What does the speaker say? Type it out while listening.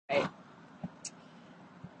Right.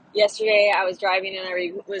 Yesterday, I was driving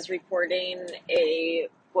and was recording a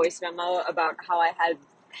voice memo about how I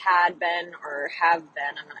had been or have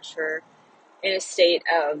been, I'm not sure, in a state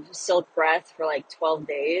of silk breath for like 12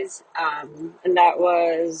 days. And that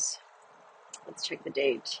was, let's check the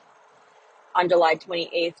date, on July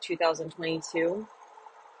 28th, 2022.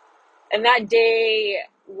 And that day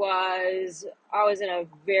I was in a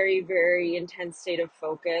very, very intense state of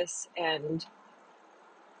focus, and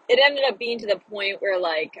it ended up being to the point where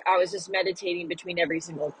like I was just meditating between every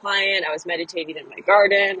single client. I was meditating in my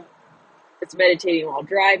garden. I was meditating while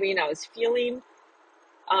driving. I was feeling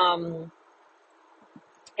um,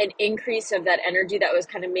 an increase of that energy that was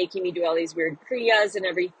kind of making me do all these weird kriyas and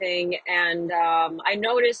everything. And I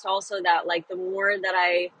noticed also that like the more that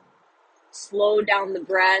I slowed down the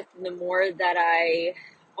breath, and the more that I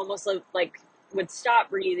almost like would stop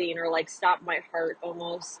breathing or like stop my heart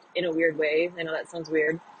almost in a weird way. I know that sounds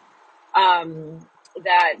weird. um,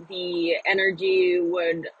 that the energy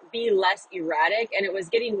would be less erratic, and it was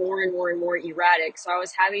getting more and more and more erratic. So I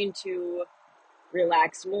was having to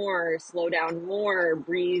relax more, slow down more,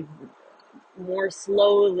 breathe more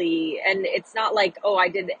slowly. And it's not like, oh, I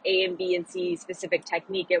did the A and B and C specific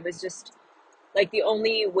technique. It was just like the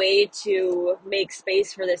only way to make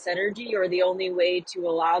space for this energy, or the only way to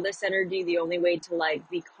allow this energy, the only way to like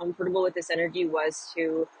be comfortable with this energy was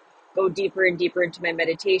to go deeper and deeper into my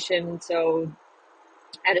meditation. So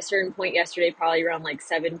at a certain point yesterday, probably around like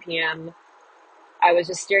 7 p.m., I was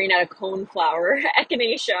just staring at a cone flower,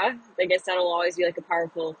 echinacea. I guess that'll always be like a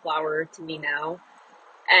powerful flower to me now.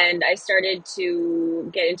 And I started to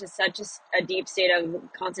get into such a deep state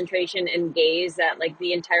of concentration and gaze that like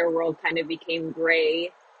the entire world kind of became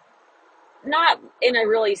gray. Not in a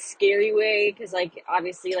really scary way, because like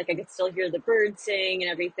obviously like I could still hear the birds sing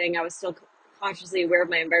and everything. I was still consciously aware of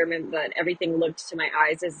my environment, but everything looked to my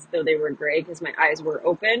eyes as though they were gray because my eyes were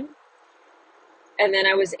open. And then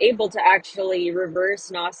I was able to actually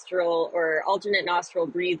reverse nostril or alternate nostril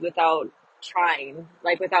breathe without trying,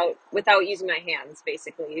 like without using my hands,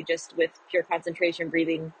 basically, just with pure concentration,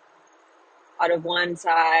 breathing out of one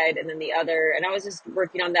side and then the other. And I was just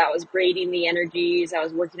working on that. I was braiding the energies. I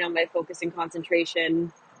was working on my focus and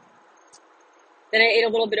concentration. Then I ate a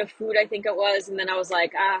little bit of food, I think it was, and then I was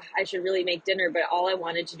like, I should really make dinner, but all I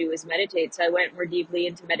wanted to do was meditate. So I went more deeply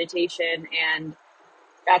into meditation, and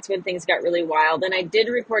that's when things got really wild. And I did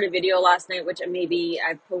record a video last night, which maybe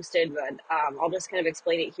I've posted, but I'll just kind of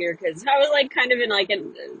explain it here because I was like kind of in like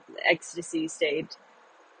an ecstasy state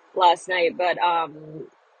last night. But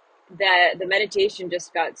the meditation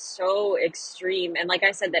just got so extreme, and like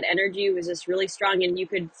I said, that energy was just really strong, and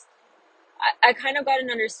I kind of got an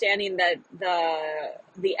understanding that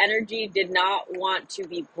the energy did not want to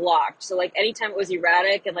be blocked. So like anytime it was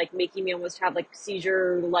erratic and like making me almost have like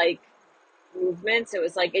seizure like movements, it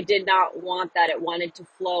was like it did not want that. It wanted to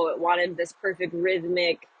flow. It wanted this perfect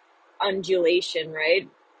rhythmic undulation, right?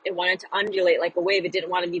 It wanted to undulate like a wave. It didn't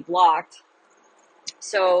want to be blocked.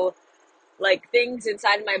 So like things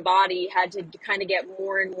inside of my body had to kind of get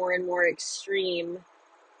more and more and more extreme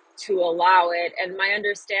to allow it. And my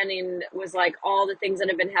understanding was like all the things that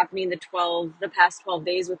have been happening the past 12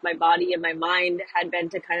 days with my body and my mind had been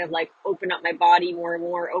to kind of like open up my body more and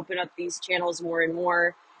more, open up these channels more and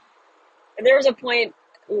more. And there was a point,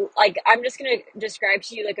 like I'm just going to describe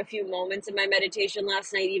to you like a few moments in my meditation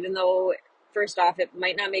last night, even though first off it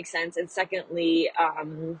might not make sense, and secondly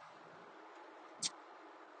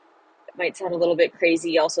it might sound a little bit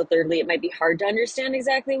crazy. Also, thirdly, it might be hard to understand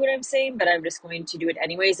exactly what I'm saying, but I'm just going to do it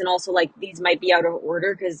anyways. And also, like, these might be out of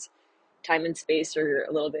order because time and space are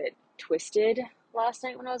a little bit twisted last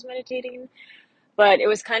night when I was meditating. But it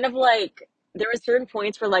was kind of like there were certain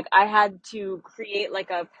points where, like, I had to create like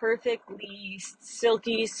a perfectly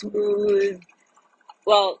silky, smooth.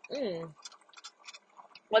 Well,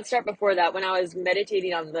 let's start before that. When I was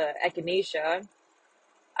meditating on the echinacea,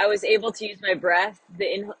 I was able to use my breath,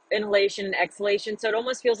 the inhalation and exhalation. So it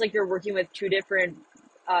almost feels like you're working with two different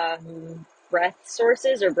breath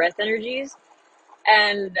sources or breath energies.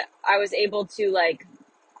 And I was able to like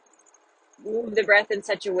move the breath in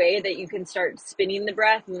such a way that you can start spinning the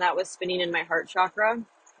breath. And that was spinning in my heart chakra.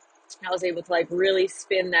 I was able to like really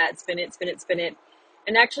spin that, spin it, spin it, spin it.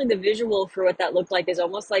 And actually the visual for what that looked like is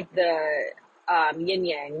almost like the yin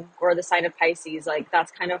yang or the sign of Pisces. Like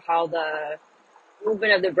that's kind of how the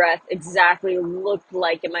movement of the breath exactly looked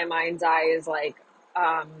like in my mind's eye, is like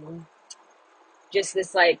just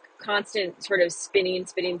this like constant sort of spinning,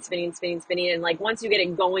 spinning, spinning, spinning, spinning. And like once you get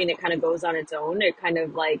it going, it kind of goes on its own. It kind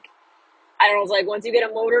of like, I don't know, it's like once you get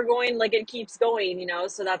a motor going, like it keeps going, you know?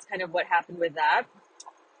 So that's kind of what happened with that.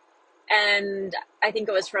 And I think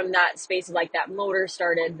it was from that space of like that motor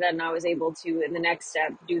started, then I was able to, in the next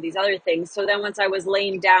step, do these other things. So then once I was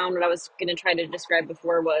laying down, what I was going to try to describe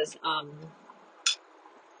before was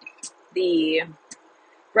the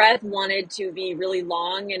breath wanted to be really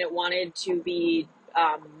long and it wanted to be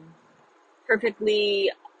um,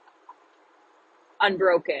 perfectly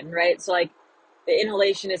unbroken, right? So, like, the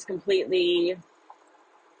inhalation is completely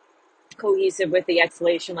cohesive with the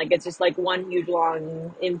exhalation. Like, it's just like one huge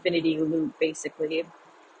long infinity loop, basically.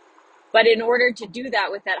 But in order to do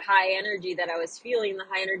that with that high energy that I was feeling, the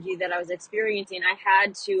high energy that I was experiencing, I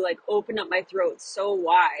had to like open up my throat so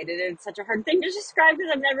wide. And it's such a hard thing to describe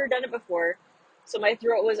because I've never done it before. So my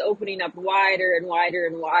throat was opening up wider and wider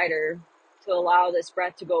and wider to allow this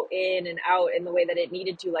breath to go in and out in the way that it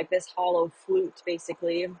needed to, like this hollow flute,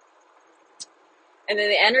 basically. And then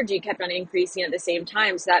the energy kept on increasing at the same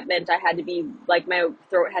time. So that meant I had to be like, my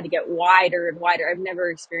throat had to get wider and wider. I've never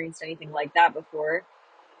experienced anything like that before.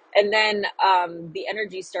 And then the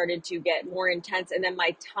energy started to get more intense, and then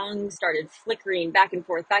my tongue started flickering back and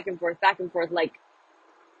forth, back and forth, back and forth, like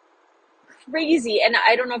crazy. And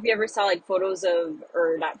I don't know if you ever saw like photos of,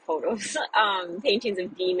 or not photos, paintings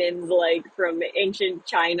of demons, like from ancient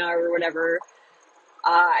China or whatever.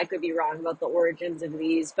 I could be wrong about the origins of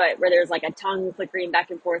these, but where there's like a tongue flickering back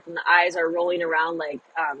and forth, and the eyes are rolling around like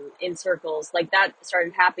in circles, like that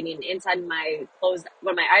started happening inside my closed.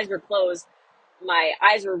 When my eyes were closed, my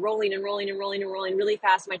eyes were rolling and rolling and rolling and rolling really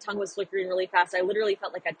fast. My tongue was flickering really fast. I literally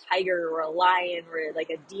felt like a tiger or a lion or like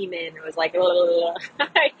a demon. It was like, but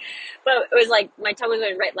it was like my tongue was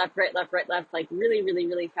going right, left, right, left, right, left, like really, really,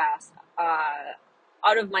 really fast.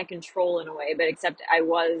 Out of my control in a way, but except I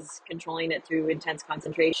was controlling it through intense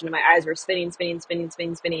concentration. And my eyes were spinning, spinning, spinning,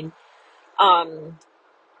 spinning, spinning. Um,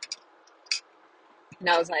 and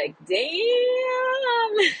I was like, damn,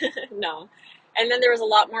 no. And then there was a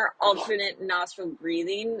lot more alternate nostril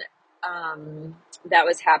breathing that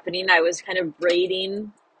was happening. I was kind of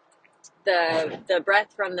braiding the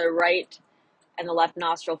breath from the right and the left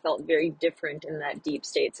nostril felt very different in that deep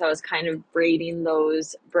state. So I was kind of braiding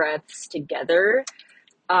those breaths together.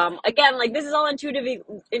 Again, like this is all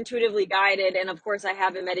intuitively guided. And of course I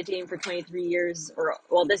have been meditating for 23 years, or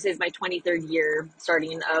well, this is my 23rd year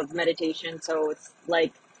starting of meditation. So it's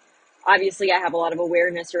like, obviously I have a lot of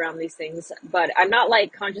awareness around these things, but I'm not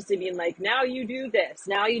like consciously being like, now you do this,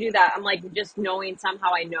 now you do that. I'm like just knowing,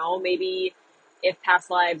 somehow I know. Maybe if past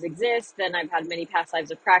lives exist, then I've had many past lives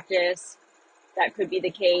of practice. That could be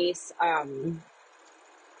the case.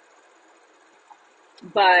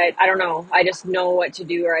 But I don't know. I just know what to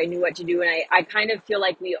do, or I knew what to do. And I kind of feel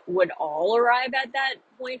like we would all arrive at that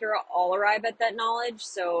point, or all arrive at that knowledge.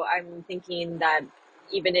 So I'm thinking that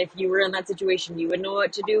even if you were in that situation, you would know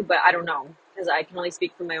what to do, but I don't know, because I can only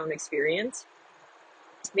speak from my own experience.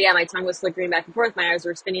 But yeah, my tongue was flickering back and forth. My eyes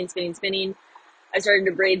were spinning, spinning, spinning. I started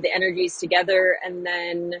to braid the energies together, and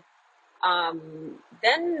then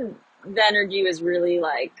the energy was really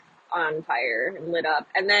like on fire and lit up.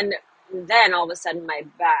 And then all of a sudden my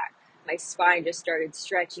spine just started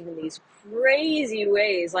stretching in these crazy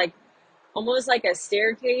ways, like almost like a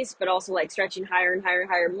staircase, but also like stretching higher and higher and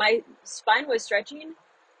higher. My spine was stretching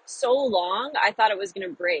so long, I thought it was going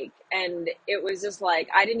to break. And it was just like,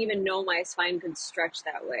 I didn't even know my spine could stretch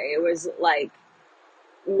that way. It was like,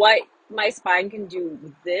 what, my spine can do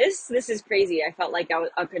this is crazy. I felt like I was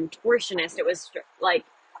a contortionist. It was like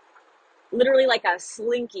literally like a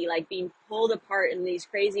slinky, like being pulled apart in these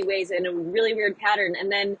crazy ways in a really weird pattern.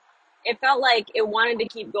 And then it felt like it wanted to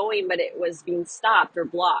keep going, but it was being stopped or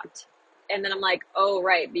blocked. And then I'm like, oh,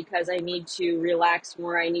 right, because I need to relax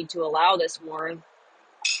more. I need to allow this more.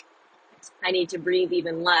 I need to breathe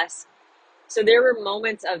even less. So there were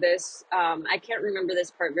moments of this. I can't remember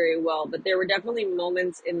this part very well, but there were definitely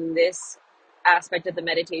moments in this aspect of the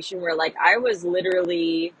meditation where like I was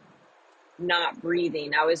literally not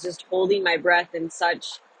breathing. I was just holding my breath in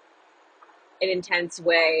such an intense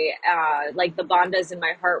way. Like the bandhas in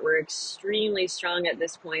my heart were extremely strong at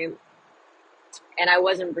this point, and I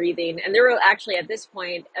wasn't breathing. And there were actually, at this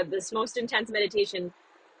point of this most intense meditation,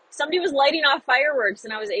 somebody was lighting off fireworks,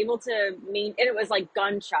 and I was able to and it was like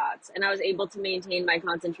gunshots, and I was able to maintain my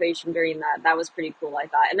concentration during that. That was pretty cool, I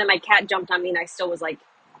thought. And then my cat jumped on me, and I still was like,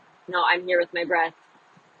 no, I'm here with my breath.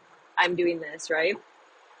 I'm doing this, right?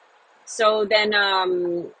 So then,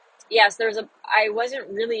 yes, I wasn't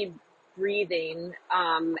really breathing.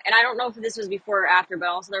 And I don't know if this was before or after, but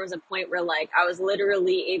also there was a point where like I was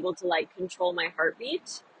literally able to like control my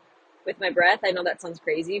heartbeat with my breath. I know that sounds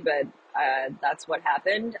crazy, but that's what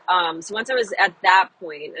happened. So once I was at that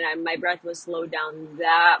point and my breath was slowed down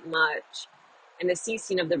that much, and the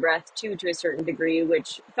ceasing of the breath too, to a certain degree,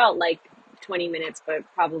 which felt like 20 minutes, but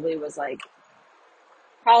probably was like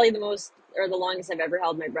probably the most or the longest I've ever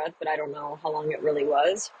held my breath, but I don't know how long it really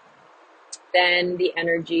was. Then the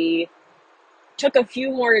energy took a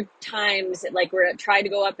few more times, like where it tried to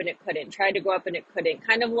go up and it couldn't, tried to go up and it couldn't,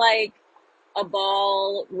 kind of like a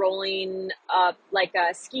ball rolling up, like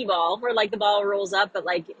a skee ball, where like the ball rolls up, but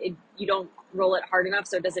like you don't roll it hard enough,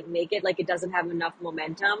 so it doesn't make it, like it doesn't have enough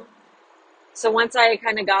momentum. So once I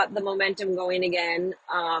kind of got the momentum going again,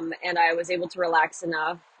 and I was able to relax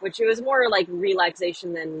enough, which it was more like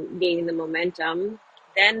relaxation than gaining the momentum,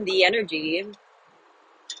 then the energy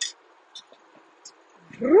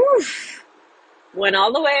woof, went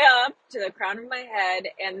all the way up to the crown of my head,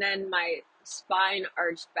 and then my spine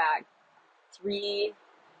arched back 3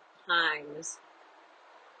 times.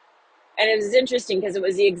 And it was interesting because it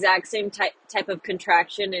was the exact same type of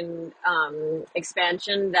contraction and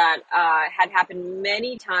expansion that had happened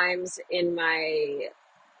many times in my,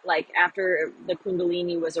 like after the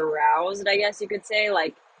Kundalini was aroused, I guess you could say,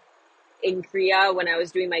 like in Kriya when I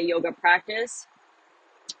was doing my yoga practice,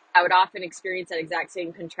 I would often experience that exact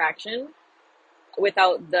same contraction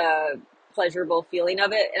without the pleasurable feeling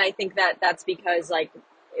of it. And I think that that's because like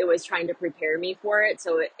it was trying to prepare me for it.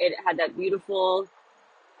 So it had that beautiful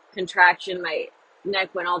contraction. My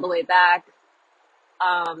neck went all the way back,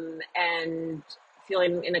 and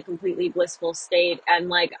feeling in a completely blissful state. And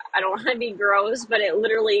like, I don't want to be gross, but it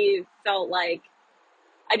literally felt like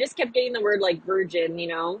I just kept getting the word like virgin,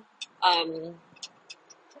 um,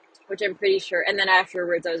 which I'm pretty sure. And then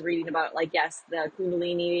afterwards, I was reading about like, yes, the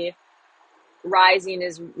Kundalini rising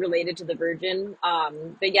is related to the virgin.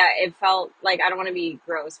 But yeah, it felt like, I don't want to be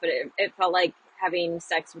gross, but it felt like having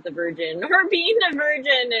sex with a virgin or being a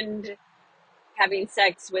virgin and having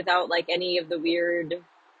sex without like any of the weird,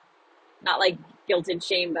 not like guilt and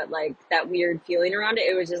shame, but like that weird feeling around it.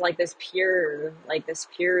 It was just like this pure, like this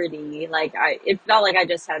purity. Like it felt like I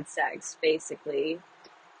just had sex basically.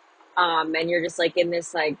 And you're just like in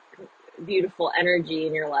this like beautiful energy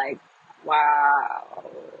and you're like, wow.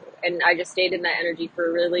 And I just stayed in that energy for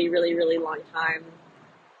a really, really, really long time.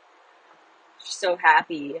 So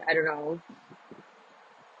happy. I don't know.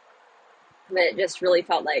 But it just really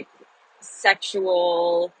felt like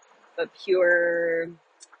sexual, but pure,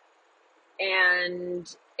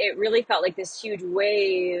 and it really felt like this huge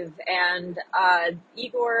wave. And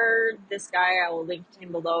Igor, this guy, I will link to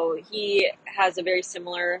him below, he has a very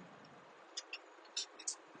similar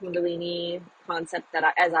Kundalini concept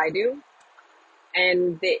as I do.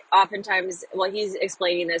 And they oftentimes, well, he's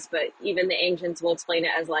explaining this, but even the ancients will explain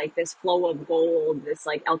it as like this flow of gold, this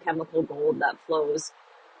like alchemical gold that flows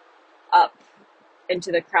up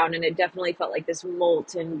into the crown. And it definitely felt like this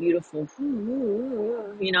molten, beautiful,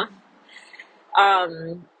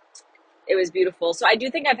 um, it was beautiful. So I do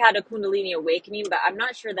think I've had a Kundalini awakening, but I'm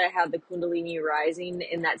not sure that I have the Kundalini rising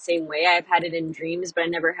in that same way. I've had it in dreams, but I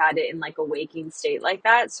never had it in like a waking state like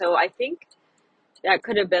that. So I think that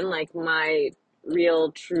could have been like my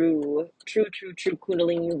real, true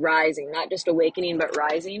Kundalini rising, not just awakening, but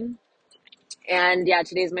rising. And yeah,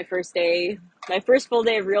 today's my first day, my first full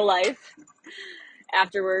day of real life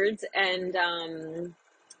afterwards. And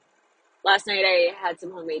last night I had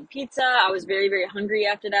some homemade pizza. I was very, very hungry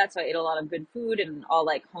after that, so I ate a lot of good food and all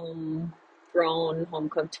like homegrown, home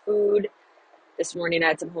cooked food. This morning I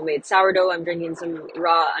had some homemade sourdough. I'm drinking some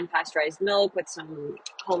raw unpasteurized milk with some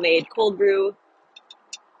homemade cold brew.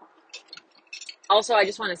 Also, I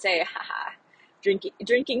just want to say, haha,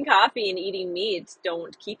 drinking coffee and eating meat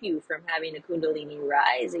don't keep you from having a Kundalini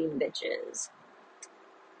rising, bitches.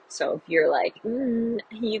 So if you're like,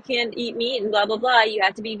 you can't eat meat and blah, blah, blah, you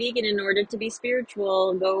have to be vegan in order to be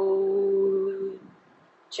spiritual, go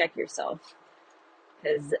check yourself.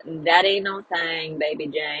 Because that ain't no thing, baby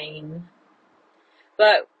Jane.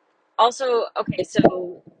 But also, okay,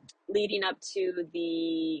 so leading up to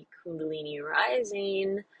the Kundalini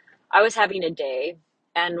rising, I was having a day.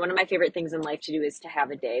 And one of my favorite things in life to do is to have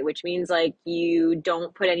a day, which means like you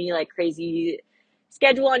don't put any like crazy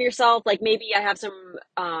schedule on yourself. Like maybe I have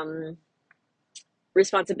some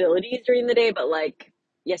responsibilities during the day, but like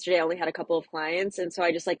yesterday I only had a couple of clients, and so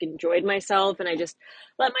I just like enjoyed myself and I just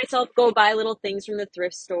let myself go buy little things from the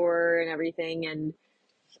thrift store and everything. And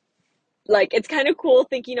like it's kind of cool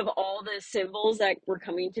thinking of all the symbols that were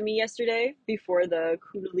coming to me yesterday before the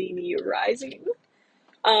Kundalini rising.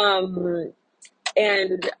 Um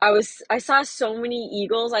and I saw so many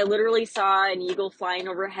eagles. I literally saw an eagle flying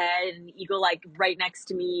overhead, an eagle like right next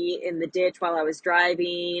to me in the ditch while I was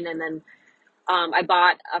driving, and then I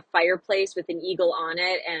bought a fireplace with an eagle on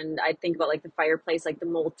it, and I think about like the fireplace, like the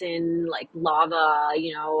molten like lava,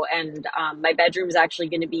 and my bedroom is actually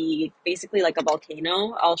going to be basically like a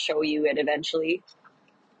volcano. I'll show you it eventually.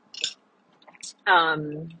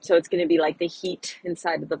 So it's going to be like the heat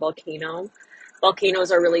inside of the volcano.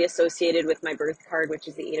 Volcanoes are really associated with my birth card, which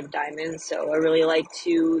is the Eight of Diamonds. So I really like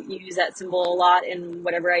to use that symbol a lot in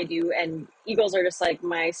whatever I do. And eagles are just like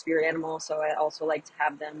my spirit animal. So I also like to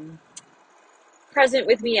have them present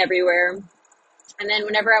with me everywhere. And then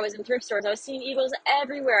whenever I was in thrift stores, I was seeing eagles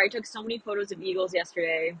everywhere. I took so many photos of eagles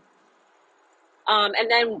yesterday. And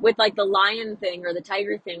then with like the lion thing or the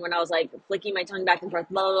tiger thing, when I was like flicking my tongue back and forth,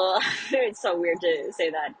 blah, blah, blah. It's so weird to say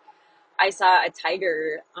that. I saw a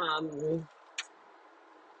tiger,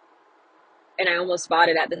 and I almost bought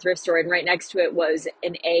it at the thrift store. And right next to it was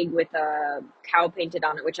an egg with a cow painted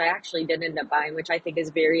on it, which I actually did end up buying, which I think is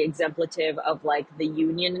very exemplative of like the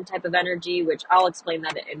union type of energy, which I'll explain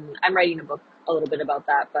that in, I'm writing a book a little bit about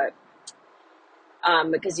that, but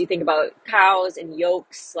because you think about cows and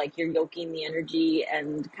yolks, like you're yoking the energy,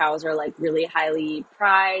 and cows are like really highly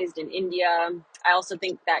prized in India. I also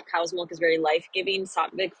think that cow's milk is very life-giving,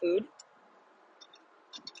 sattvic food,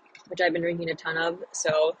 which I've been drinking a ton of.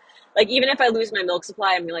 So, like, even if I lose my milk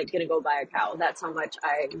supply, I'm like gonna go buy a cow. That's how much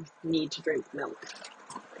I need to drink milk.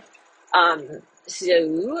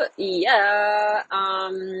 So yeah.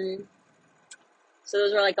 So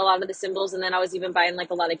those were like a lot of the symbols, and then I was even buying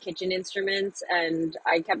like a lot of kitchen instruments, and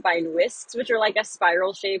I kept buying whisks, which are like a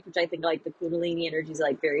spiral shape, which I think like the Kundalini energy is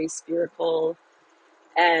like very spherical,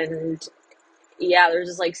 and yeah, there's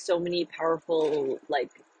just like so many powerful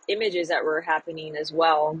like images that were happening as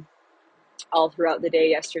well all throughout the day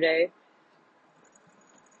yesterday.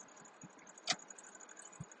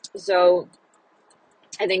 So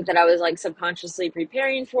I think that I was like subconsciously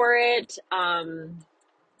preparing for it.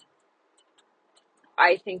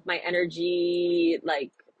 I think my energy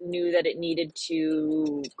like knew that it needed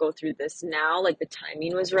to go through this now. Like the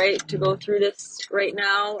timing was right to go through this right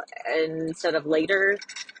now instead of later.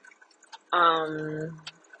 Um,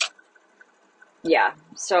 yeah.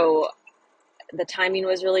 So the timing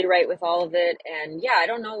was really right with all of it. And yeah, I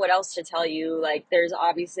don't know what else to tell you. Like there's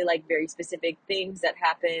obviously like very specific things that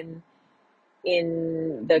happen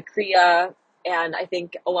in the Kriya, and I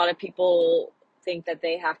think a lot of people think that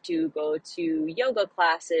they have to go to yoga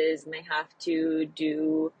classes and they have to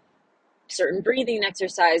do certain breathing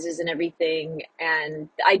exercises and everything. And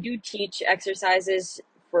I do teach exercises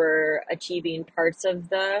for achieving parts of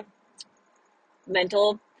the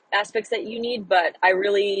mental aspects that you need, but I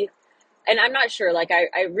really, and I'm not sure, like,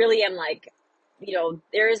 I really am like,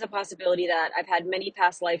 there is a possibility that I've had many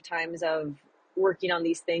past lifetimes of working on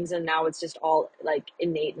these things and now it's just all like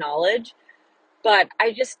innate knowledge. But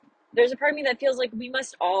there's a part of me that feels like we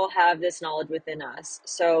must all have this knowledge within us.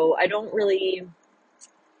 So I don't really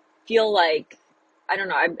feel like, I don't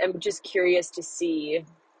know, I'm just curious to see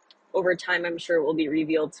over time. I'm sure it will be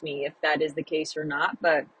revealed to me if that is the case or not.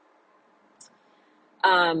 But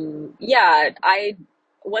yeah,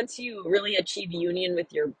 once you really achieve union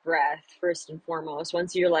with your breath, first and foremost,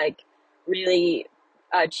 once you're like really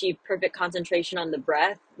achieve perfect concentration on the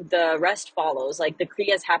breath, the rest follows. Like the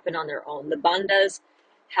kriyas happen on their own, the bandhas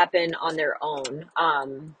happen on their own.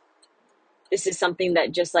 This is something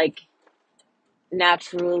that just like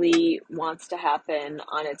naturally wants to happen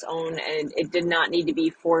on its own, and it did not need to be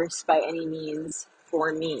forced by any means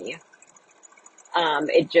for me.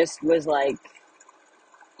 It just was like,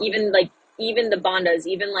 even like, even the bandhas,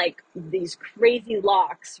 even like these crazy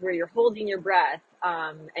locks where you're holding your breath,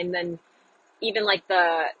 and then even like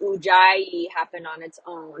the ujjayi happened on its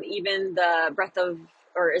own. Even the breath of,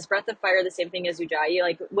 or is breath of fire the same thing as ujjayi?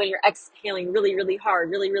 Like when you're exhaling really, really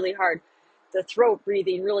hard, really, really hard, the throat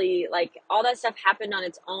breathing, really, like all that stuff happened on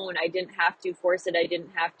its own. I didn't have to force it. I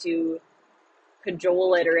didn't have to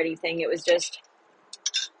cajole it or anything. It was just,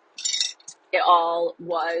 it all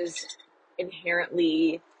was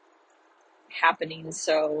inherently happening.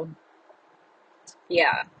 So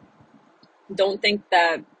yeah, don't think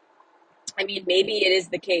that, I mean, maybe it is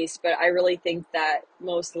the case, but I really think that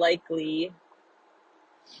most likely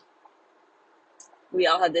we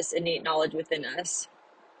all have this innate knowledge within us.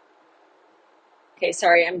 Okay,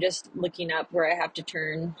 sorry, I'm just looking up where I have to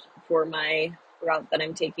turn for my route that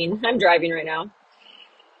I'm taking. I'm driving right now.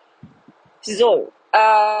 So,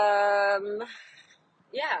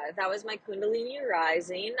 yeah, that was my Kundalini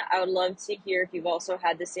rising. I would love to hear if you've also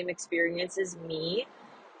had the same experience as me.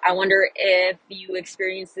 I wonder if you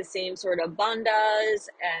experience the same sort of bandhas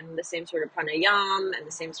and the same sort of pranayam and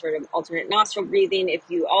the same sort of alternate nostril breathing, if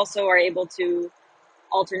you also are able to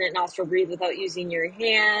alternate nostril breathe without using your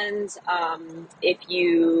hands. If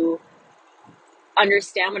you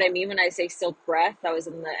understand what I mean when I say silk breath, I was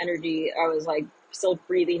in the energy, I was like silk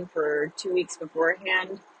breathing for 2 weeks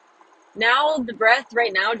beforehand. Now, the breath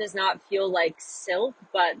right now does not feel like silk,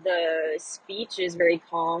 but the speech is very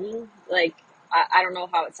calm. Like, I don't know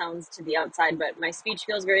how it sounds to the outside, but my speech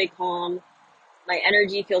feels very calm. My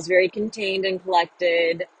energy feels very contained and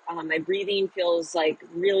collected. My breathing feels like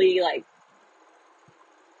really like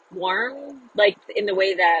warm, like in the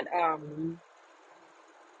way that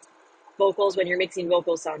vocals, when you're mixing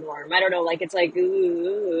vocals, sound warm. I don't know, like it's like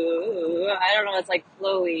ooh, I don't know, it's like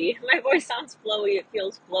flowy. My voice sounds flowy, it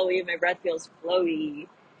feels flowy, my breath feels flowy.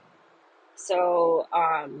 So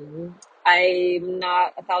I'm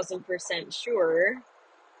not 1,000% sure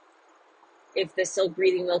if the silk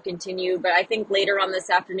breathing will continue, but I think later on this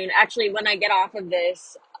afternoon, actually, when I get off of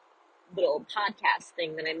this little podcast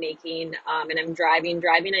thing that I'm making, and I'm driving,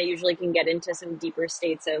 I usually can get into some deeper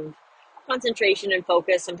states of concentration and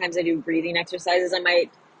focus. Sometimes I do breathing exercises. I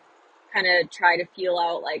might kind of try to feel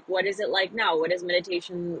out like, what is it like now? What is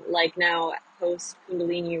meditation like now post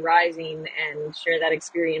Kundalini rising, and share that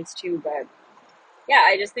experience too. But yeah,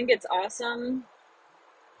 I just think it's awesome.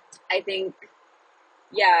 I think,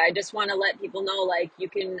 yeah, I just want to let people know, like,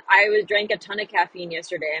 drank a ton of caffeine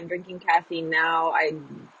yesterday. I'm drinking caffeine now. I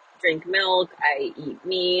drink milk. I eat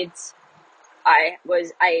meat. I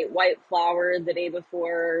ate white flour the day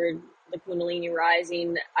before the Kundalini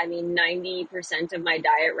rising. I mean, 90% of my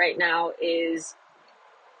diet right now is,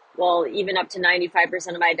 well, even up to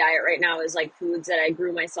 95% of my diet right now is like foods that I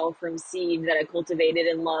grew myself from seed, that I cultivated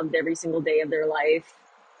and loved every single day of their life.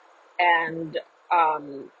 And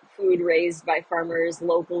food raised by farmers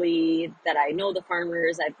locally that I know the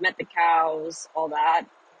farmers, I've met the cows, all that.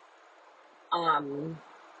 Um,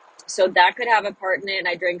 so that could have a part in it. And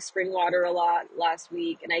I drank spring water a lot last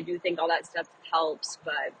week, and I do think all that stuff helps.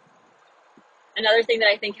 But another thing that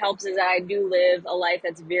I think helps is that I do live a life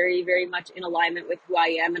that's very, very much in alignment with who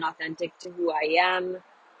I am and authentic to who I am.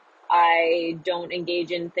 I don't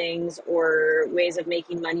engage in things or ways of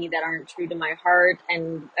making money that aren't true to my heart.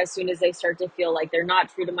 And as soon as they start to feel like they're not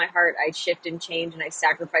true to my heart, I shift and change, and I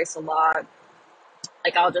sacrifice a lot.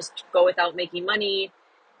 Like, I'll just go without making money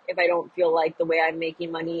if I don't feel like the way I'm making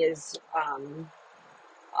money is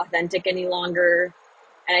authentic any longer.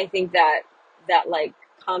 And I think that like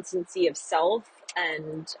constancy of self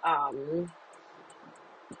and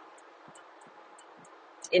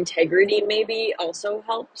integrity maybe also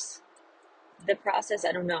helps the process.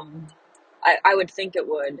 I don't know. I would think it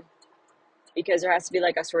would, because there has to be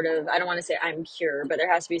like a sort of, I don't want to say I'm pure, but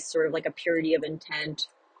there has to be sort of like a purity of intent,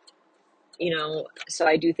 you know. So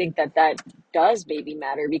I do think that does maybe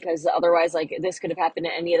matter, because otherwise, like, this could have happened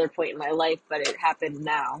at any other point in my life, but it happened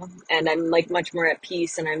now, and I'm like much more at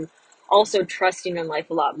peace, and I'm also trusting in life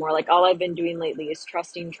a lot more. Like, all I've been doing lately is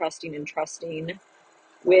trusting, trusting, and trusting,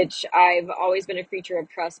 which I've always been a creature of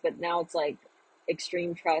trust, but now it's like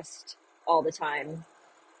extreme trust all the time,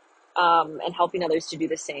 and helping others to do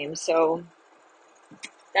the same. So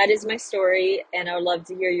that is my story, and I would love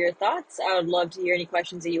to hear your thoughts. I would love to hear any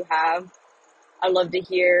questions that you have. I'd love to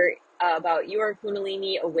hear about your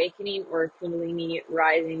Kundalini awakening or Kundalini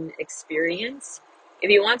rising experience. If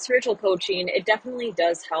you want spiritual coaching, it definitely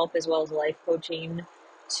does help, as well as life coaching,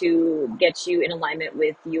 to get you in alignment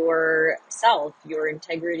with yourself, your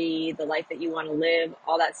integrity, the life that you want to live.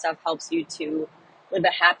 All that stuff helps you to live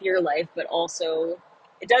a happier life, but also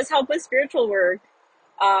it does help with spiritual work.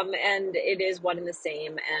 And it is one and the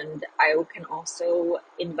same. And I can also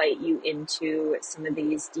invite you into some of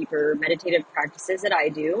these deeper meditative practices that I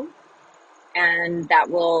do. And that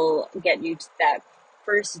will get you to that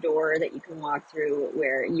first door that you can walk through,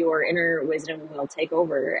 where your inner wisdom will take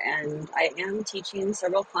over. And I am teaching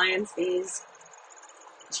several clients these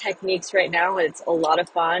techniques right now. It's a lot of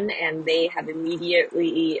fun, and they have immediate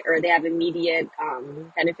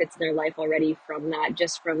benefits in their life already from that,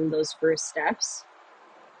 just from those first steps.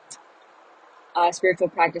 Spiritual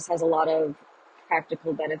practice has a lot of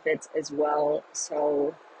practical benefits as well.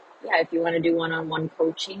 So, yeah, if you want to do one-on-one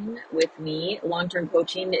coaching with me, long-term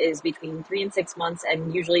coaching is between 3 and 6 months,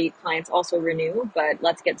 and usually clients also renew. But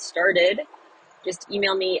let's get started. Just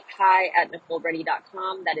email me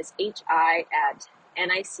hi@NicoleBrenny.com. That is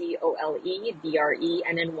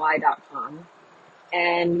HI@NicoleBrenny.com.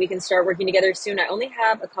 And we can start working together soon. I only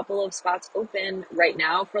have a couple of spots open right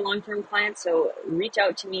now for long-term clients, so reach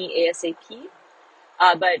out to me ASAP.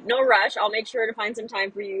 But no rush. I'll make sure to find some time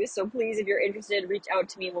for you. So please, if you're interested, reach out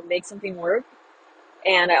to me. We'll make something work.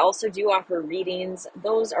 And I also do offer readings.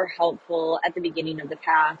 Those are helpful at the beginning of the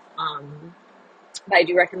path. But I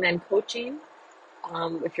do recommend coaching.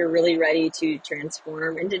 If you're really ready to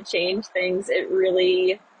transform and to change things, it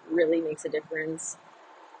really, really makes a difference.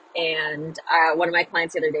 And one of my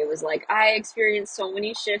clients the other day was like, I experienced so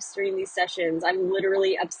many shifts during these sessions. I'm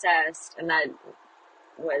literally obsessed. And that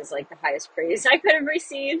was like the highest praise I could have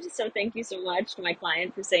received. So thank you so much to my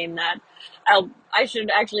client for saying that. I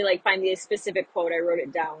should actually like find the specific quote. I wrote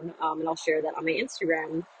it down, and I'll share that on my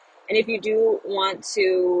Instagram. And if you do want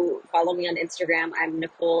to follow me on Instagram, I'm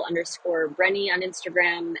Nicole underscore Brenny on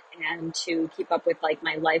Instagram. And to keep up with like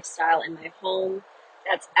my lifestyle and my home,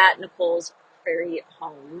 that's at Nicole's Fairy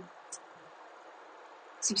Home.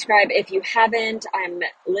 Subscribe if you haven't. I'm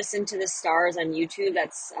Listen to the Stars on YouTube.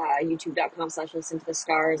 That's youtube.com/listen to the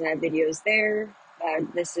stars. I have videos there. I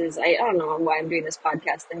don't know why I'm doing this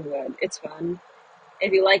podcast thing, but it's fun.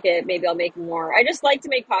 If you like it, maybe I'll make more. I just like to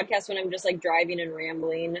make podcasts when I'm just like driving and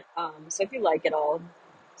rambling. So if you like it, I'll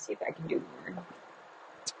see if I can do more.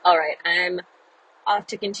 All right, I'm off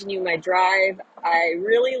to continue my drive. I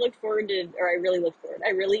really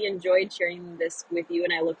enjoyed sharing this with you,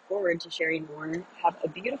 and I look forward to sharing more. Have a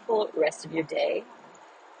beautiful rest of your day.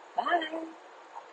 Bye.